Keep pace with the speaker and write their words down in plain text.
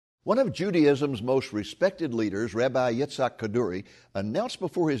One of Judaism's most respected leaders, Rabbi Yitzhak Kaduri, announced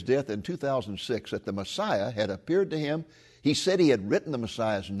before his death in 2006 that the Messiah had appeared to him. He said he had written the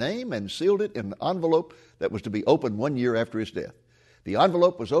Messiah's name and sealed it in an envelope that was to be opened 1 year after his death. The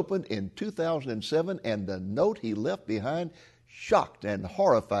envelope was opened in 2007, and the note he left behind shocked and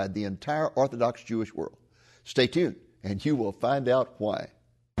horrified the entire Orthodox Jewish world. Stay tuned, and you will find out why.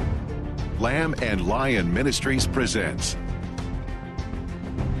 Lamb and Lion Ministries presents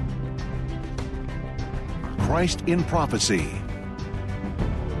Christ in Prophecy,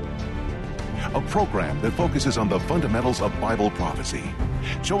 a program that focuses on the fundamentals of Bible prophecy,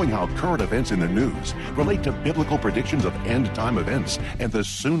 showing how current events in the news relate to biblical predictions of end-time events and the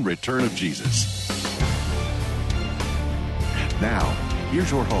soon return of Jesus. Now, here's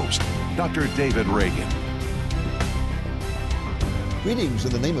your host, Dr. David Reagan. Greetings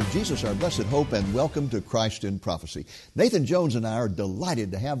in the name of Jesus, our blessed hope, and welcome to Christ in Prophecy. Nathan Jones and I are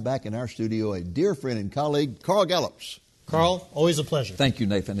delighted to have back in our studio a dear friend and colleague, Carl Gallups. Carl, always a pleasure. Thank you,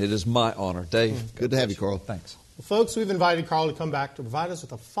 Nathan. It is my honor. Dave. Good to have you, Carl. Thanks. Well, folks, we've invited Carl to come back to provide us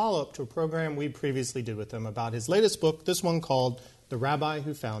with a follow-up to a program we previously did with him about his latest book, this one called The Rabbi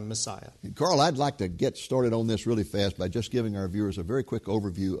Who Found Messiah. Carl, I'd like to get started on this really fast by just giving our viewers a very quick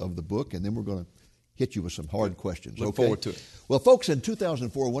overview of the book, and then we're going to hit you with some hard questions. Look forward to it. Well, folks, in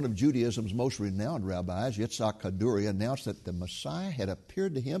 2004, one of Judaism's most renowned rabbis, Yitzhak Kaduri, announced that the Messiah had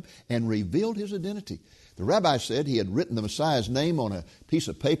appeared to him and revealed his identity. The rabbi said he had written the Messiah's name on a piece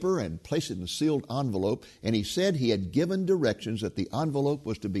of paper and placed it in a sealed envelope, and he said he had given directions that the envelope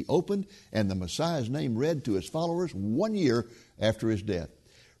was to be opened and the Messiah's name read to his followers 1 year after his death.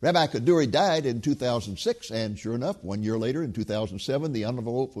 Rabbi Kaduri died in 2006, and sure enough, 1 year later, in 2007, the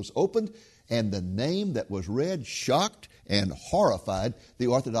envelope was opened, and the name that was read shocked and horrified the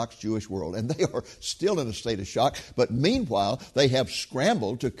Orthodox Jewish world. And they are still in a state of shock, but meanwhile, they have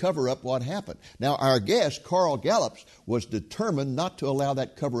scrambled to cover up what happened. Now, our guest, Carl Gallups, was determined not to allow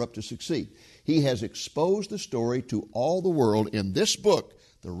that cover-up to succeed. He has exposed the story to all the world in this book,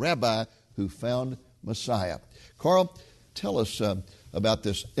 The Rabbi Who Found Messiah. Carl, tell us about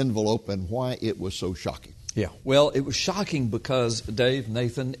this envelope and why it was so shocking. Yeah, well, it was shocking because, Dave,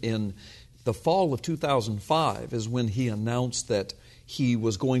 Nathan, in the fall of 2005 is when he announced that he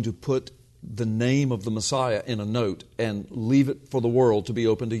was going to put the name of the Messiah in a note and leave it for the world to be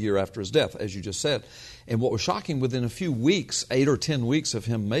opened a year after his death, as you just said. And what was shocking, within a few weeks, 8 or 10 weeks of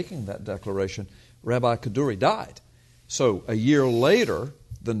him making that declaration, Rabbi Kaduri died. So a year later,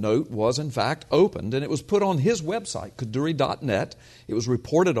 the note was, in fact, opened, and it was put on his website, kaduri.net. It was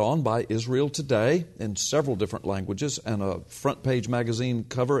reported on by Israel Today in several different languages and a front-page magazine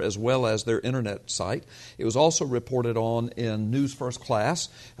cover as well as their internet site. It was also reported on in News First Class.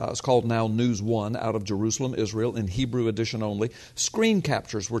 It's called now News One, out of Jerusalem, Israel, in Hebrew edition only. Screen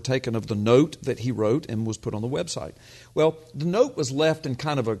captures were taken of the note that he wrote and was put on the website. Well, the note was left in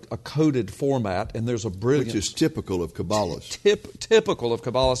kind of a coded format, and there's a brilliant... Which is typical of Kabbalists. Typical of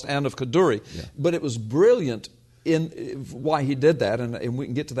Kabbalists and of Kaduri. Yeah. But it was brilliant in why he did that, and we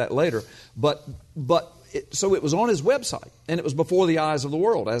can get to that later. So it was on his website, and it was before the eyes of the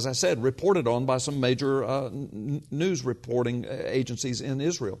world, as I said, reported on by some major news reporting agencies in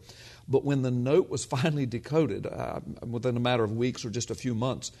Israel. But when the note was finally decoded, within a matter of weeks or just a few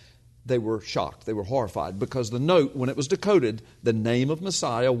months, they were shocked. They were horrified because the note, when it was decoded, the name of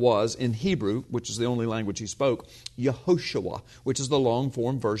Messiah was, in Hebrew, which is the only language he spoke, Yehoshua, which is the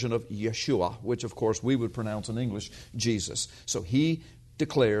long-form version of Yeshua, which, of course, we would pronounce in English Jesus. So he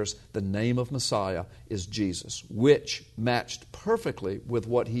declares the name of Messiah is Jesus, which matched perfectly with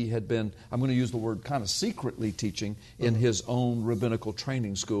what he had been, I'm going to use the word kind of secretly teaching in his own rabbinical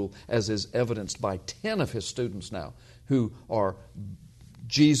training school, as is evidenced by 10 of his students now who are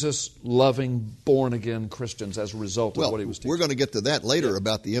Jesus-loving, born-again Christians as a result of what he was teaching. We're going to get to that later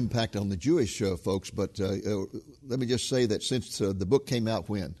about the impact on the Jewish folks, but let me just say that since the book came out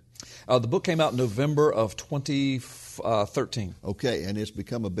when? The book came out in November of 2013. Okay, and it's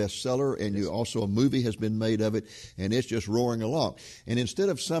become a bestseller, and a movie has been made of it, and it's just roaring along. And instead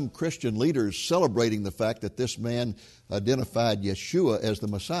of some Christian leaders celebrating the fact that this man identified Yeshua as the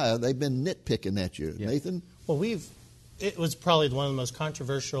Messiah, they've been nitpicking at you. Yeah. Nathan? Well, it was probably one of the most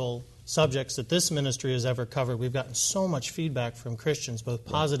controversial subjects that this ministry has ever covered. We've gotten so much feedback from Christians, both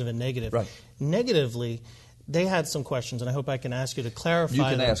positive and negative. Right. Negatively, they had some questions, and I hope I can ask you to clarify. You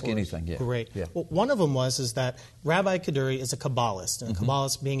can ask anything, yeah. Great. Yeah. Well, one of them is that Rabbi Kaduri is a Kabbalist, and a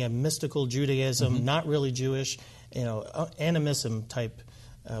Kabbalist being a mystical Judaism, not really Jewish, animism type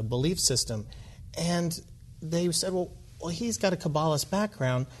belief system. And they said, well, he's got a Kabbalist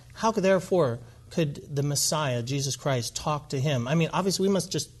background. How could the Messiah, Jesus Christ, talk to him? I mean, obviously we must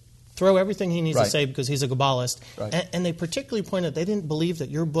just throw everything he needs Right. to say because he's a Kabbalist. Right. And they particularly pointed they didn't believe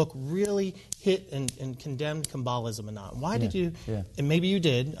that your book really hit and condemned Kabbalism or not. Why did you? Yeah. And maybe you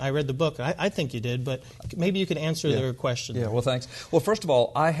did. I read the book. I think you did, but maybe you could answer their question. Yeah, well, thanks. Well, first of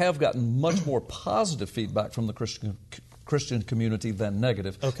all, I have gotten much more positive feedback from the Christian community than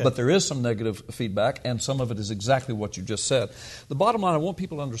negative. Okay. But there is some negative feedback, and some of it is exactly what you just said. The bottom line, I want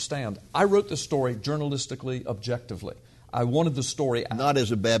people to understand, I wrote this story journalistically, objectively. I wanted the story out. Not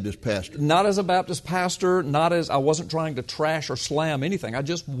as a Baptist pastor. Not as a Baptist pastor, I wasn't trying to trash or slam anything. I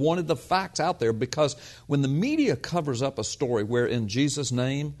just wanted the facts out there, because when the media covers up a story wherein Jesus'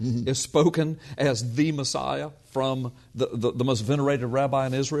 name is spoken as the Messiah from the most venerated rabbi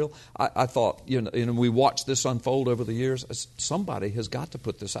in Israel, I thought, we watched this unfold over the years, somebody has got to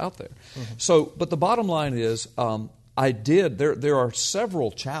put this out there. So, but the bottom line is, there are several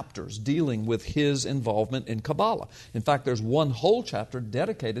chapters dealing with his involvement in Kabbalah. In fact, there's one whole chapter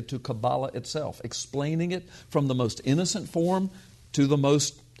dedicated to Kabbalah itself, explaining it from the most innocent form to the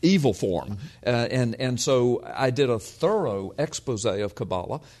most evil form. And so I did a thorough expose of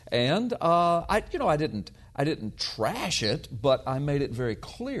Kabbalah, and I didn't trash it, but I made it very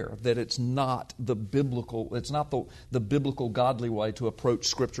clear that it's not the biblical godly way to approach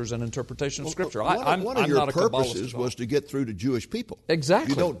Scriptures and interpretation of Scripture. One of your purposes was to get through to Jewish people.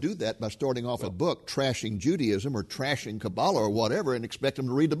 Exactly. You don't do that by starting off a book trashing Judaism or trashing Kabbalah or whatever and expect them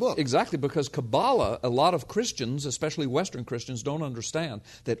to read the book. Exactly, because Kabbalah, a lot of Christians, especially Western Christians, don't understand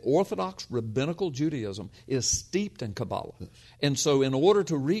that Orthodox rabbinical Judaism is steeped in Kabbalah. And so in order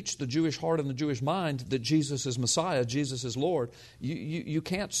to reach the Jewish heart and the Jewish mind that Jesus is Messiah, Jesus is Lord, you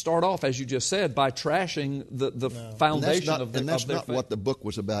can't start off, as you just said, by trashing the foundation of their faith. And that's not what the book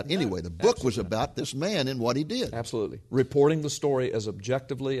was about anyway. The book was about this man and what he did. Absolutely. Reporting the story as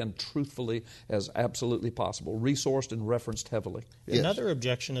objectively and truthfully as absolutely possible. Resourced and referenced heavily. Yes. Another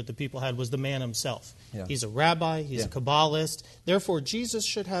objection that the people had was the man himself. Yeah. He's a rabbi. He's a Kabbalist. Therefore, Jesus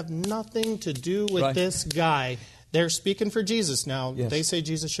should have nothing to do with this guy. They're speaking for Jesus now. Yes. They say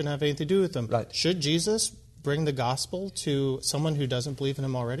Jesus shouldn't have anything to do with them. Right. Should Jesus bring the gospel to someone who doesn't believe in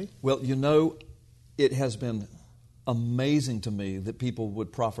him already? Well, it has been amazing to me that people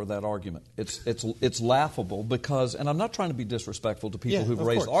would proffer that argument. It's laughable because, and I'm not trying to be disrespectful to people who've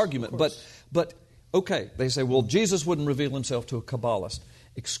raised the argument, but okay, they say, well, Jesus wouldn't reveal himself to a Kabbalist.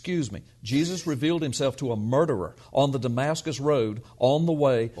 Excuse me. Jesus revealed himself to a murderer on the Damascus Road on the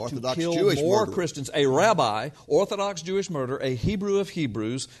way Orthodox to kill Jewish more murderer. Christians. A rabbi, Orthodox Jewish murderer, a Hebrew of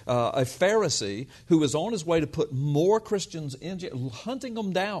Hebrews, a Pharisee who was on his way to put more Christians in jail, hunting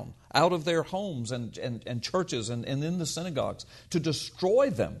them down out of their homes and churches and in the synagogues to destroy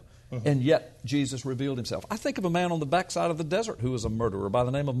them. And yet Jesus revealed himself. I think of a man on the backside of the desert who was a murderer by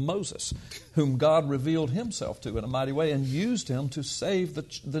the name of Moses, whom God revealed himself to in a mighty way and used him to save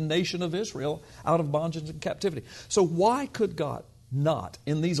the nation of Israel out of bondage and captivity. So why could God not,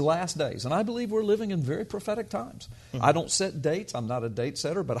 in these last days, and I believe we're living in very prophetic times. I don't set dates. I'm not a date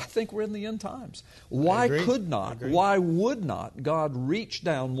setter, but I think we're in the end times. Why would not God reach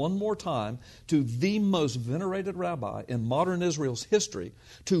down one more time to the most venerated rabbi in modern Israel's history,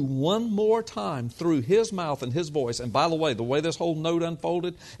 to one more time through his mouth and his voice? And by the way this whole note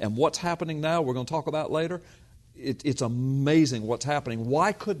unfolded and what's happening now, we're going to talk about later, it's amazing what's happening.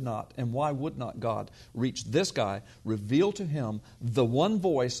 Why could not and why would not God reach this guy, reveal to him the one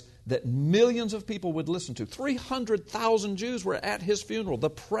voice that millions of people would listen to? 300,000 Jews were at his funeral. The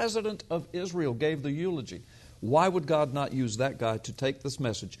president of Israel gave the eulogy. Why would God not use that guy to take this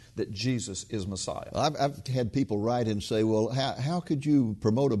message that Jesus is Messiah? I've had people write and say, well, how could you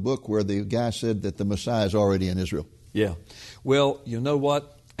promote a book where the guy said that the Messiah is already in Israel? Yeah. Well, you know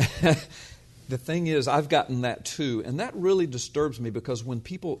what? The thing is, I've gotten that too, and that really disturbs me because when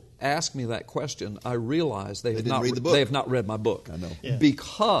people ask me that question, I realize they have not read my book. I know. Yeah.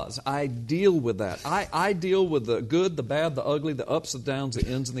 Because I deal with that. I deal with the good, the bad, the ugly, the ups, the downs, the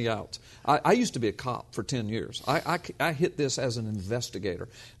ins, and the outs. I used to be a cop for 10 years. I hit this as an investigator.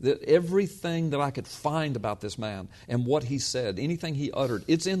 That everything that I could find about this man and what he said, anything he uttered,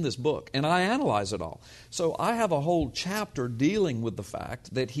 it's in this book, and I analyze it all. So I have a whole chapter dealing with the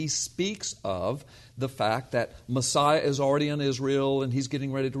fact that he speaks of the fact that Messiah is already in Israel and he's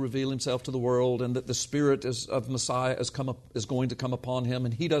getting ready to reveal himself to the world, and that the Spirit of Messiah is going to come upon him,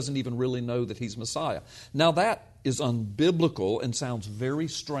 and he doesn't even really know that he's Messiah. Now that is unbiblical and sounds very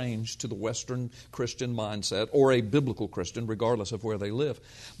strange to the Western Christian mindset, or a biblical Christian, regardless of where they live.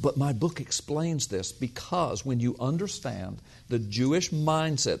 But my book explains this because when you understand the Jewish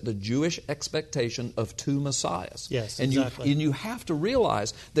mindset, the Jewish expectation of two Messiahs, Yes, and exactly. you have to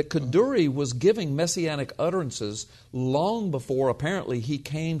realize that Kaduri was giving messianic utterances long before apparently he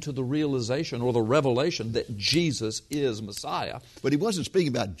came to the realization or the revelation that Jesus is Messiah. But he wasn't speaking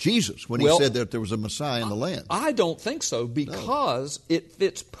about Jesus when he said that there was a Messiah in the land. I don't think so, because it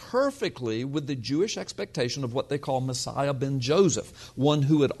fits perfectly with the Jewish expectation of what they call Messiah ben Joseph, one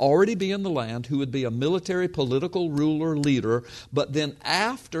who would already be in the land, who would be a military, political ruler, leader, but then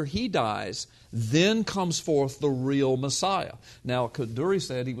after he dies, then comes forth the real Messiah. Now, Kaduri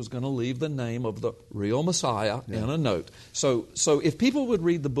said he was going to leave the name of the real Messiah in a note. So if people would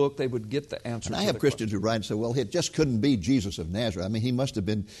read the book, they would get the answer. And I have Christians who write and say, well, it just couldn't be Jesus of Nazareth. I mean, he must have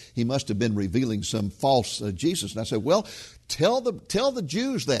been revealing some false Jesus. And I said, well, tell the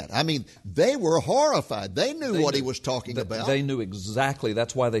Jews that. I mean, they were horrified. They knew what he was talking about. They knew exactly.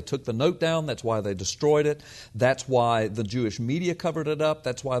 That's why they took the note down. That's why they destroyed it. That's why the Jewish media covered it up.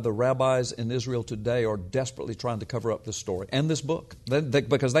 That's why the rabbis in Israel today are desperately trying to cover up this story and this book,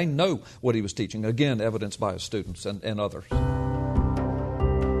 because they know what he was teaching. Again, evidenced by his students and others.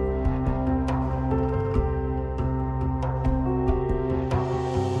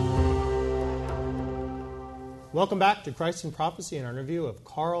 Welcome back to Christ in Prophecy and our interview of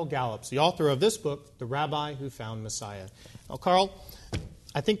Carl Gallups, the author of this book, The Rabbi Who Found Messiah. Now, Carl,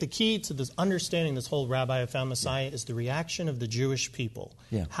 I think the key to this understanding this whole Rabbi Who Found Messiah is the reaction of the Jewish people.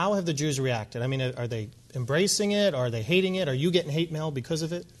 Yeah. How have the Jews reacted? I mean, are they embracing it? Are they hating it? Are you getting hate mail because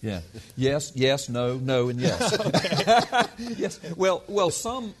of it? Yeah. Yes, no, and yes. Yes. Well,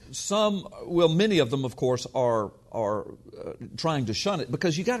 many of them, of course, are trying to shun it,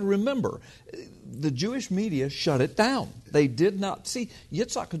 because you got to remember, the Jewish media shut it down. They did not see.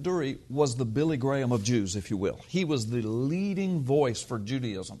 Yitzhak Kaduri was the Billy Graham of Jews, if you will. He was the leading voice for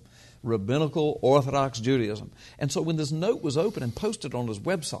Judaism, rabbinical Orthodox Judaism. And so when this note was opened and posted on his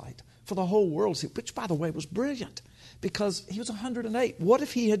website for the whole world, which, by the way, was brilliant, because he was 108. What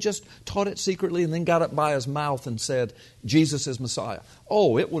if he had just taught it secretly and then got up by his mouth and said, Jesus is Messiah?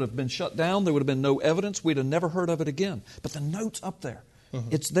 Oh, it would have been shut down. There would have been no evidence. We'd have never heard of it again. But the note's up there. Mm-hmm.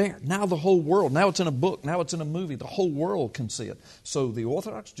 It's there. Now the whole world, now it's in a book, now it's in a movie. The whole world can see it. So the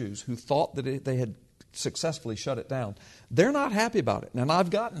Orthodox Jews who thought that they had successfully shut it down, they're not happy about it. And I've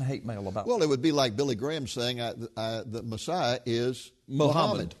gotten hate mail about it. Well, it would be like Billy Graham saying the Messiah is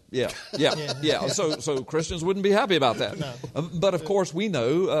Muhammad. Yeah. So Christians wouldn't be happy about that. No. But of course we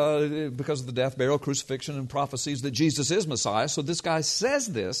know, because of the death, burial, crucifixion, and prophecies, that Jesus is Messiah. So this guy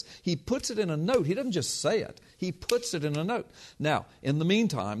says this. He puts it in a note. He doesn't just say it. He puts it in a note. Now, in the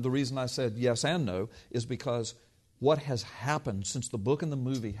meantime, the reason I said yes and no is because what has happened since the book and the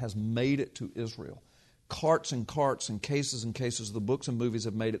movie has made it to Israel. Carts and carts and cases of the books and movies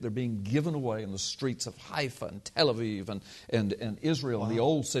have made it. They're being given away in the streets of Haifa and Tel Aviv and Israel, and the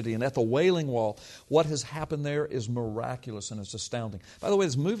Old City, and at the Wailing Wall. What has happened there is miraculous and it's astounding. By the way,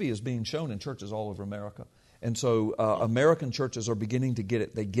 this movie is being shown in churches all over America. And so American churches are beginning to get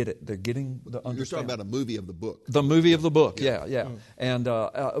it. They get it. They're getting the understanding. You're talking about a movie of the book. The movie of the book, yeah. And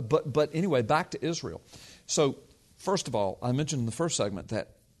but anyway, back to Israel. So first of all, I mentioned in the first segment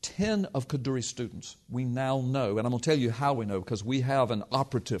that 10 of Kaduri's students, we now know, and I'm going to tell you how we know, because we have an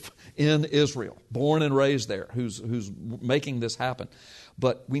operative in Israel, born and raised there, who's making this happen.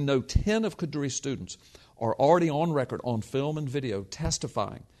 But we know 10 of Kaduri's students are already on record, on film and video,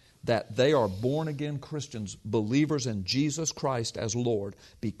 testifying that they are born-again Christians, believers in Jesus Christ as Lord,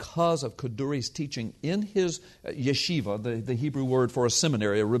 because of Kaduri's teaching in his yeshiva, the Hebrew word for a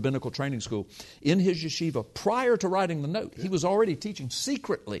seminary, a rabbinical training school. In his yeshiva, prior to writing the note, he was already teaching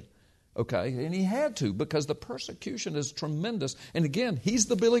secretly. Okay, and he had to, because the persecution is tremendous. And again, he's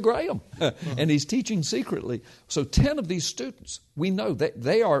the Billy Graham, and he's teaching secretly. So 10 of these students, we know that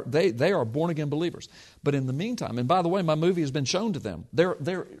they are born-again believers. But in the meantime, and by the way, my movie has been shown to them.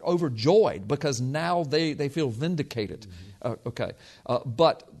 They're overjoyed because now they feel vindicated.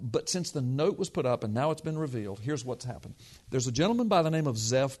 But since the note was put up and now it's been revealed, here's what's happened. There's a gentleman by the name of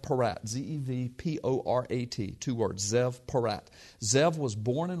Zev Porat, Zevporat, 2 words, Zev Porat. Zev was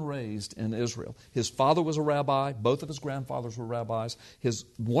born and raised in Israel. His father was a rabbi. Both of his grandfathers were rabbis.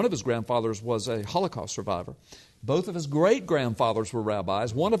 One of his grandfathers was a Holocaust survivor. Both of his great-grandfathers were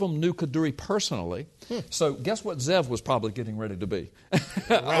rabbis. One of them knew Kaduri personally. So guess what Zev was probably getting ready to be?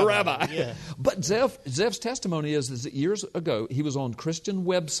 A rabbi. Yeah. But Zev's testimony is that years ago he was on Christian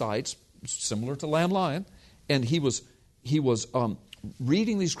websites similar to Lamb Lion, and he was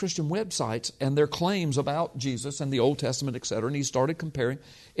reading these Christian websites and their claims about Jesus and the Old Testament, etc., and he started comparing.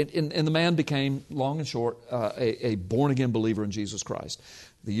 And the man became, long and short, a born-again believer in Jesus Christ.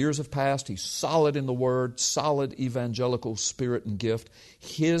 The years have passed. He's solid in the Word, solid evangelical spirit and gift.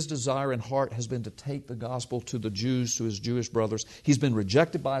 His desire and heart has been to take the gospel to the Jews, to his Jewish brothers. He's been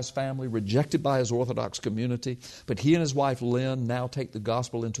rejected by his family, rejected by his Orthodox community. But he and his wife, Lynn, now take the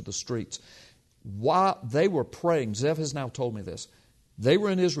gospel into the streets. While they were praying, Zev has now told me this, they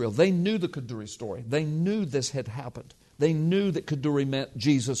were in Israel. They knew the Kaduri story. They knew this had happened. They knew that Kaduri meant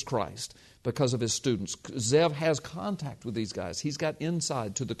Jesus Christ because of his students. Zev has contact with these guys. He's got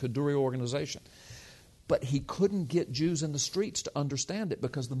inside to the Kaduri organization. But he couldn't get Jews in the streets to understand it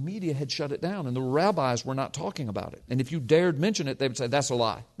because the media had shut it down and the rabbis were not talking about it. And if you dared mention it, they would say, that's a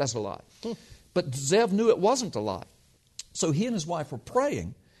lie, that's a lie. But Zev knew it wasn't a lie. So he and his wife were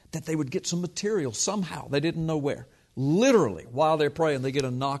praying that they would get some material somehow. They didn't know where. Literally, while they're praying, they get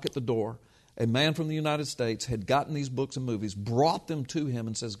a knock at the door. A man from the United States had gotten these books and movies, brought them to him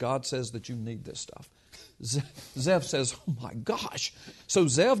and says, God says that you need this stuff. Zev says, oh my gosh. So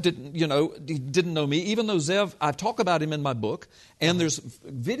Zev didn't know me, even though Zev, I talk about him in my book, and there's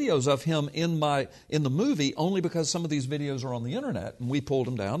videos of him in the movie only because some of these videos are on the internet, and we pulled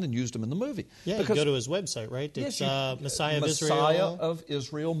them down and used them in the movie. Yeah, because, you go to his website, right? It's Messiah of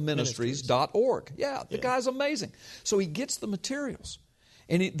Israel Ministries.org. Yeah, the guy's amazing. So he gets the materials.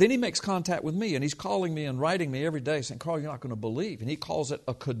 And then he makes contact with me, and he's calling me and writing me every day saying, Carl, you're not going to believe. And he calls it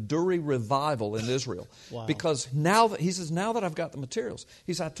a Kaduri revival in Israel. Wow. Because now that I've got the materials,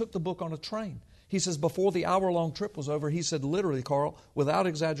 he said, I took the book on a train. He says, before the hour-long trip was over, he said, literally, Carl, without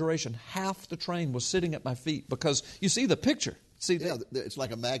exaggeration, half the train was sitting at my feet because you see the picture. See, yeah, it's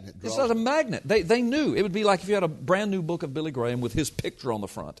like a magnet. It's like a magnet. They knew. It would be like if you had a brand new book of Billy Graham with his picture on the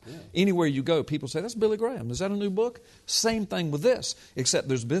front. Yeah. Anywhere you go, people say, that's Billy Graham. Is that a new book? Same thing with this, except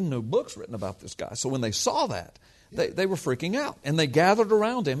there's been no books written about this guy. So when they saw that, they were freaking out. And they gathered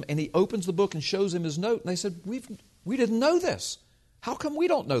around him, and he opens the book and shows him his note. And they said, we didn't know this. How come we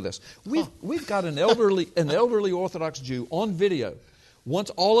don't know this? We've got an elderly Orthodox Jew on video.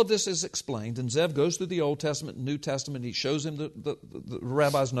 Once all of this is explained, and Zev goes through the Old Testament and New Testament, he shows him the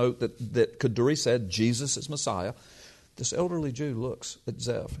rabbi's note that Kaduri said Jesus is Messiah. This elderly Jew looks at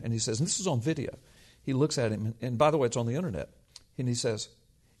Zev, and he says, and this is on video, he looks at him, and by the way, it's on the internet, and he says,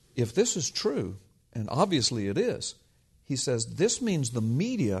 if this is true, and obviously it is, he says, this means the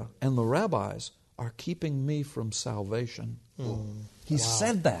media and the rabbis are keeping me from salvation. He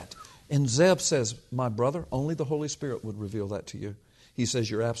said that. And Zev says, my brother, only the Holy Spirit would reveal that to you. He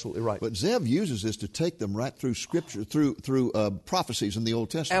says, you're absolutely right. But Zev uses this to take them right through Scripture, through prophecies in the Old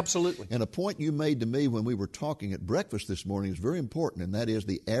Testament. Absolutely. And a point you made to me when we were talking at breakfast this morning is very important, and that is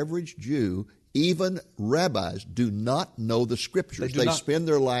the average Jew, even rabbis, do not know the Scriptures. They spend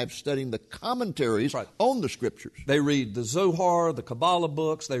their lives studying the commentaries on the Scriptures. They read the Zohar, the Kabbalah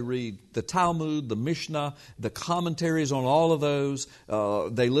books. They read the Talmud, the Mishnah, the commentaries on all of those.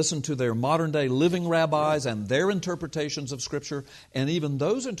 They listen to their modern-day living rabbis and their interpretations of Scripture. And even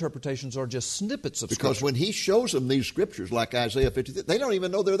those interpretations are just snippets of Scripture. Because when he shows them these Scriptures, like Isaiah 53, they don't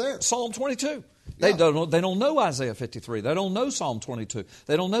even know they're there. Psalm 22. They don't know Isaiah 53. They don't know Psalm 22.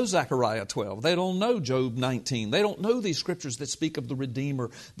 They don't know Zechariah 12. They don't know Job 19. They don't know these scriptures that speak of the Redeemer,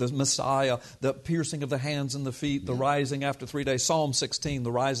 the Messiah, the piercing of the hands and the feet, the rising after 3 days. Psalm 16,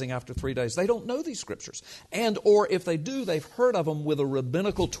 the rising after 3 days. They don't know these scriptures. Or if they do, they've heard of them with a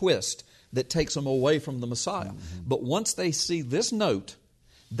rabbinical twist that takes them away from the Messiah. Mm-hmm. But once they see this note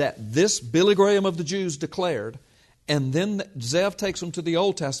that this Billy Graham of the Jews declared, and then Zev takes them to the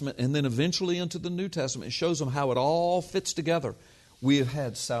Old Testament and then eventually into the New Testament and shows them how it all fits together. We have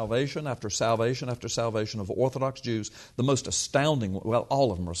had salvation after salvation after salvation of Orthodox Jews. The most astounding, well,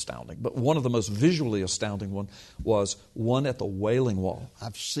 all of them are astounding, but one of the most visually astounding one was one at the Wailing Wall.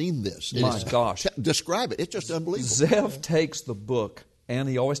 I've seen this. My gosh. Describe it. It's just unbelievable. Zev takes the book, and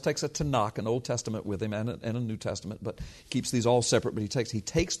he always takes a Tanakh, an Old Testament with him, and a New Testament, but keeps these all separate. But he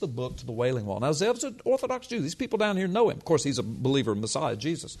takes the book to the Wailing Wall. Now, Zev's an Orthodox Jew. These people down here know him. Of course, he's a believer in Messiah,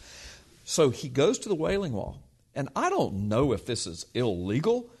 Jesus. So he goes to the Wailing Wall, and I don't know if this is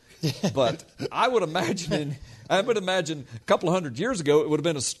illegal, but I would imagine a couple of hundred years ago it would have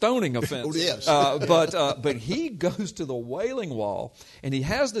been a stoning offense. Oh, yes. But he goes to the Wailing Wall, and he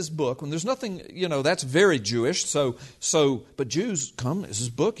has this book. When there's nothing, that's very Jewish. But Jews come. Is his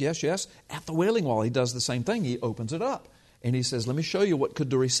book? Yes. At the Wailing Wall, he does the same thing. He opens it up, and he says, "Let me show you what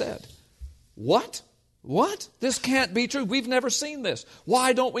Kaduri said." What? This can't be true. We've never seen this.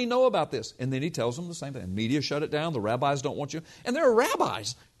 Why don't we know about this? And then he tells them the same thing. Media shut it down. The rabbis don't want you. And there are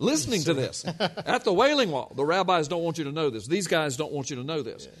rabbis listening to this. At the Wailing Wall, the rabbis don't want you to know this. These guys don't want you to know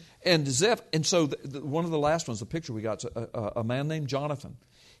this. Yeah. And so one of the last ones, the picture we got, a man named Jonathan.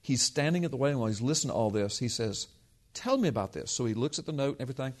 He's standing at the Wailing Wall. He's listening to all this. He says, Tell me about this. So he looks at the note and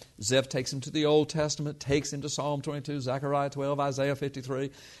everything. Zev takes him to the Old Testament, takes him to Psalm 22, Zechariah 12, Isaiah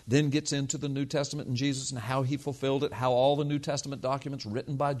 53, then gets into the New Testament and Jesus and how he fulfilled it, how all the New Testament documents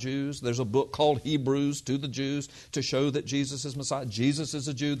written by Jews. There's a book called Hebrews to the Jews to show that Jesus is Messiah. Jesus is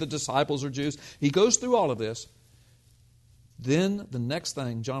a Jew. The disciples are Jews. He goes through all of this. Then the next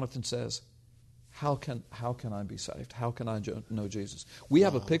thing Jonathan says, how can I be saved? How can I know Jesus? We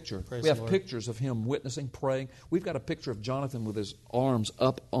have a picture. Praise we have the Lord. pictures of him witnessing, praying. We've got a picture of Jonathan with his arms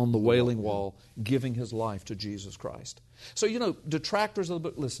up on the Wailing Wall, giving his life to Jesus Christ. So, detractors of the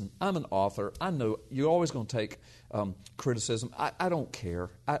book, listen, I'm an author. I know you're always going to take criticism. I don't care.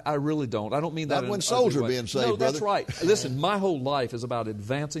 I really don't. I don't mean that Not in when an souls ugly are way. being saved, No, that's brother. right. Listen, my whole life is about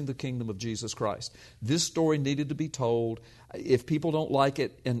advancing the kingdom of Jesus Christ. This story needed to be told. If people don't like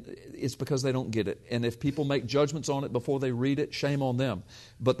it, and it's because they don't get it. And if people make judgments on it before they read it, shame on them.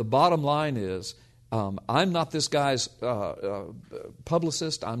 But the bottom line is, I'm not this guy's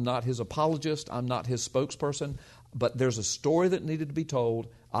publicist. I'm not his apologist. I'm not his spokesperson. But there's a story that needed to be told.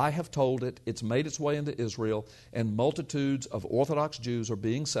 I have told it. It's made its way into Israel, and multitudes of Orthodox Jews are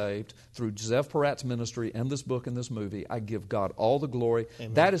being saved through Zev Porat's ministry and this book and this movie. I give God all the glory.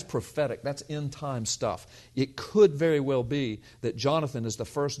 Amen. That is prophetic. That's end-time stuff. It could very well be that Jonathan is the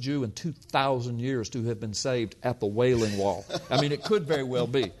first Jew in 2,000 years to have been saved at the Wailing Wall. I mean, it could very well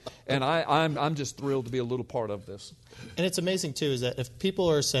be. And I'm just thrilled to be a little part of this. And it's amazing, too, is that if people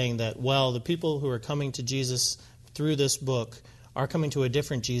are saying that, well, the people who are coming to Jesus through this book are coming to a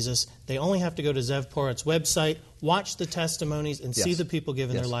different Jesus, they only have to go to Zev Porat's website, watch the testimonies, and see the people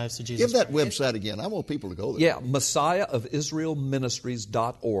giving their lives to Jesus Give that Christ. website again. I want people to go there. Yeah,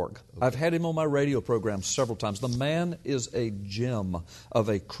 MessiahofIsraelMinistries.org. I've had him on my radio program several times. The man is a gem of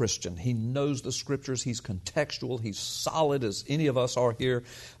a Christian. He knows the Scriptures. He's contextual. He's solid as any of us are here.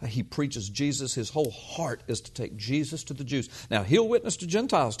 He preaches Jesus. His whole heart is to take Jesus to the Jews. Now, he'll witness to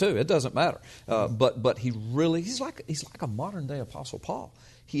Gentiles too. It doesn't matter. But he's like a modern-day Apostle Paul.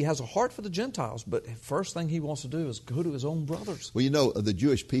 He has a heart for the Gentiles, but the first thing he wants to do is go to his own brothers. Well, the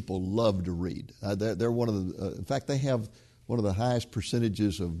Jewish people love to read. They're one of the. In fact, they have one of the highest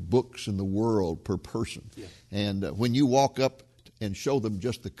percentages of books in the world per person. Yeah. And when you walk up and show them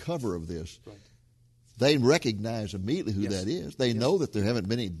just the cover of this, they recognize immediately who that is. They know that there haven't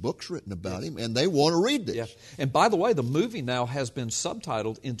been any books written about him, and they want to read this. Yes. And by the way, the movie now has been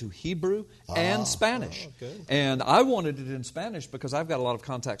subtitled into Hebrew and Spanish. Good. And I wanted it in Spanish because I've got a lot of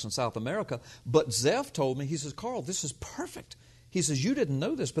contacts in South America. But Zev told me, he says, Carl, this is perfect. He says, you didn't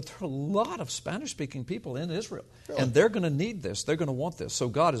know this, but there are a lot of Spanish-speaking people in Israel. Really? And they're going to need this. They're going to want this. So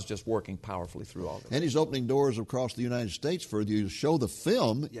God is just working powerfully through all this. And He's opening doors across the United States for you to show the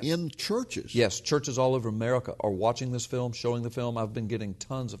film in churches. Yes, churches all over America are watching this film, showing the film. I've been getting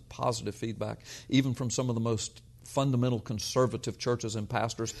tons of positive feedback, even from some of the most fundamental conservative churches and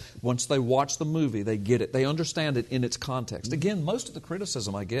pastors. Once they watch the movie, they get it. They understand it in its context. Again, most of the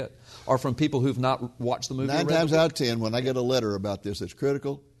criticism I get are from people who've not watched the movie. 9 times out of 10, when I get a letter about this that's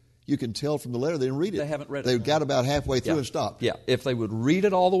critical, you can tell from the letter they didn't read it. They haven't read it. They've got about halfway through and stopped. Yeah, if they would read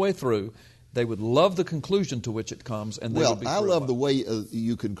it all the way through, they would love the conclusion to which it comes, and they would be thrilled. I love the way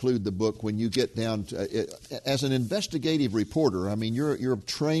you conclude the book when you get down to as an investigative reporter. I mean, you're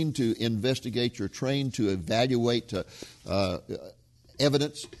trained to investigate. You're trained to evaluate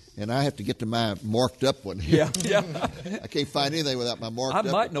evidence, and I have to get to my marked up one here. Yeah. I can't find anything without my marked up.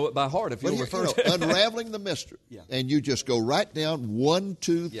 I might know it by heart if you'll refer to it. Unraveling the mystery, and you just go right down 1,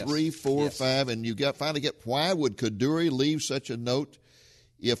 2, 3, 4, 5, and you finally get why would Kaduri leave such a note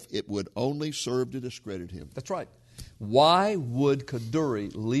if it would only serve to discredit him? That's right. Why would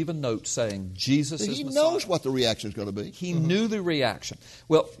Kaduri leave a note saying Jesus is He Messiah? knows what the reaction is going to be. He knew the reaction.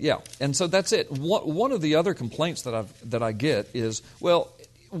 Well, yeah, and so that's it. One of the other complaints that I get is, well,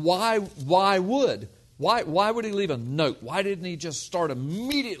 why would he leave a note? Why didn't he just start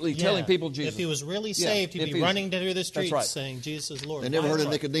immediately telling people Jesus? If he was really saved, he'd be running through the streets saying Jesus is Lord. They never heard of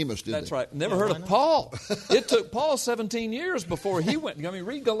Nicodemus, did they? That's right. Never heard of Paul. It took Paul 17 years before he went. I mean,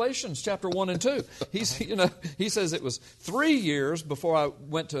 read Galatians chapter 1 and 2. He says it was 3 years before I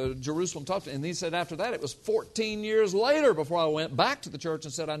went to Jerusalem. And he said after that it was 14 years later before I went back to the church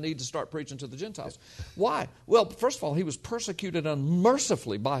and said I need to start preaching to the Gentiles. Why? Well, first of all, he was persecuted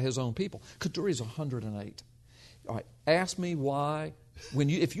unmercifully by his own people. Kaduri's 108. All right, ask me why.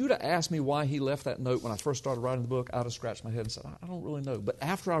 If you'd have asked me why he left that note when I first started writing the book, I'd have scratched my head and said, I don't really know. But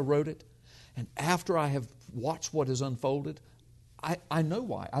after I wrote it, and after I have watched what has unfolded, I know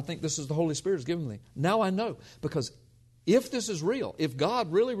why. I think this is the Holy Spirit has given me. Now I know. Because if this is real, if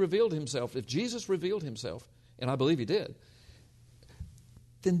God really revealed Himself, if Jesus revealed Himself, and I believe He did,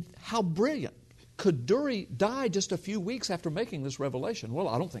 then how brilliant Kaduri died just a few weeks after making this revelation. Well,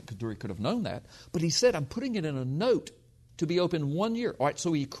 I don't think Kaduri could have known that, but he said, I'm putting it in a note to be open 1 year. All right,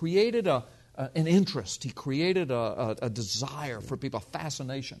 so he created an interest. He created a desire for people, a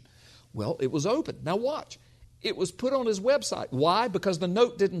fascination. Well, it was open. Now watch. It was put on his website. Why? Because the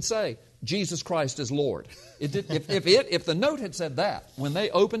note didn't say, Jesus Christ is Lord. It did, if the note had said that, when they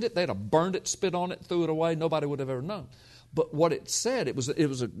opened it, they'd have burned it, spit on it, threw it away. Nobody would have ever known. But what it said, it was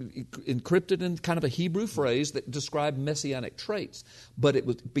encrypted in kind of a Hebrew phrase that described messianic traits. But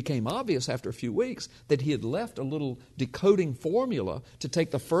it became obvious after a few weeks that he had left a little decoding formula to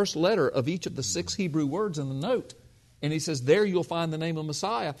take the first letter of each of the 6 Hebrew words in the note. And he says, there you'll find the name of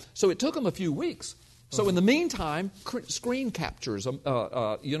Messiah. So it took him a few weeks. So in the meantime, screen captures,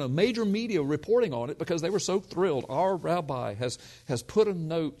 major media reporting on it because they were so thrilled. Our rabbi has put a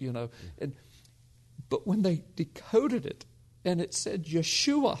note, but when they decoded it and it said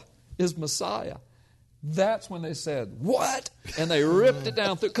Yeshua is Messiah, that's when they said, what? And they ripped it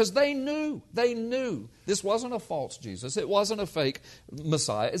down through, because they knew this wasn't a false Jesus. It wasn't a fake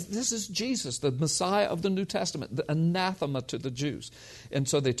Messiah. This is Jesus, the Messiah of the New Testament, the anathema to the Jews. And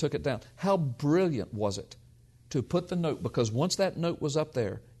so they took it down. How brilliant was it to put the note, because once that note was up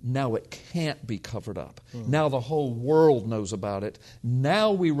there, now it can't be covered up. Now the whole world knows about it.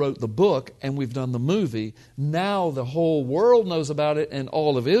 Now we wrote the book and we've done the movie. Now the whole world knows about it and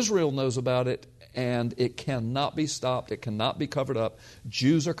all of Israel knows about it. And it cannot be stopped. It cannot be covered up.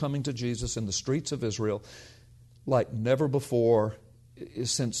 Jews are coming to Jesus in the streets of Israel like never before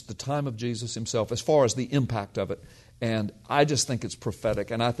since the time of Jesus himself, as far as the impact of it. And I just think it's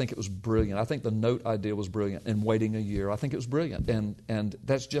prophetic, and I think it was brilliant. I think the note idea was brilliant, and waiting a year, I think it was brilliant. And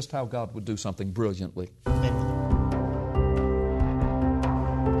that's just how God would do something brilliantly. Amen.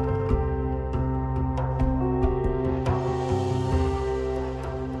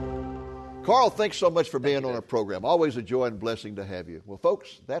 Carl, thanks so much for being on our program. Always a joy and blessing to have you. Well,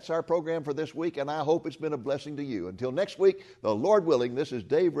 folks, that's our program for this week, and I hope it's been a blessing to you. Until next week, the Lord willing, this is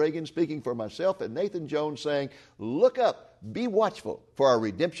Dave Reagan speaking for myself and Nathan Jones saying, look up, be watchful, for our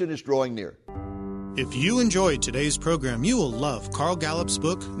redemption is drawing near. If you enjoyed today's program, you will love Carl Gallup's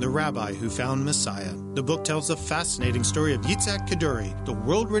book, The Rabbi Who Found Messiah. The book tells the fascinating story of Yitzhak Kaduri, the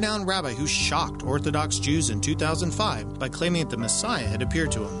world-renowned rabbi who shocked Orthodox Jews in 2005 by claiming that the Messiah had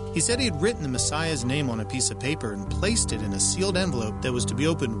appeared to him. He said he had written the Messiah's name on a piece of paper and placed it in a sealed envelope that was to be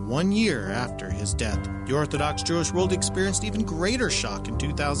opened 1 year after his death. The Orthodox Jewish world experienced even greater shock in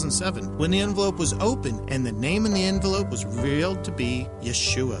 2007 when the envelope was opened and the name in the envelope was revealed to be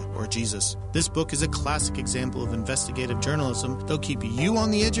Yeshua, or Jesus. This book is a classic example of investigative journalism that'll keep you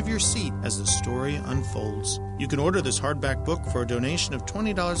on the edge of your seat as the story unfolds. You can order this hardback book for a donation of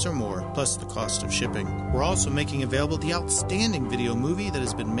 $20 or more, plus the cost of shipping. We're also making available the outstanding video movie that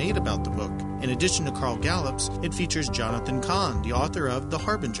has been made about the book. In addition to Carl Gallup's, it features Jonathan Cahn, the author of The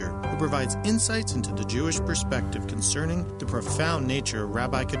Harbinger, who provides insights into the Jewish perspective concerning the profound nature of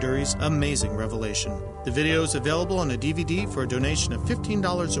Rabbi Kaduri's amazing revelation. The video is available on a DVD for a donation of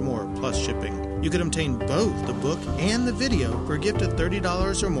 $15 or more, plus shipping. You can obtain both the book and the video for a gift of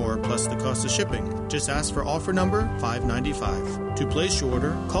 $30 or more, plus the cost of shipping. Just ask for offer number 595. To place your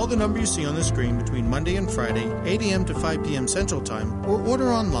order, call the number you see on the screen between Monday and Friday, 8 a.m. to 5 p.m. Central Time, or order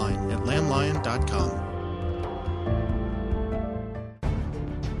online at lamblion.com.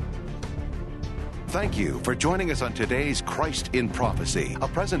 Thank you for joining us on today's Christ in Prophecy, a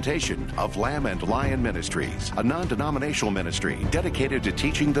presentation of Lamb and Lion Ministries, a non-denominational ministry dedicated to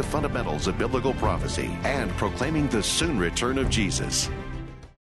teaching the fundamentals of biblical prophecy and proclaiming the soon return of Jesus.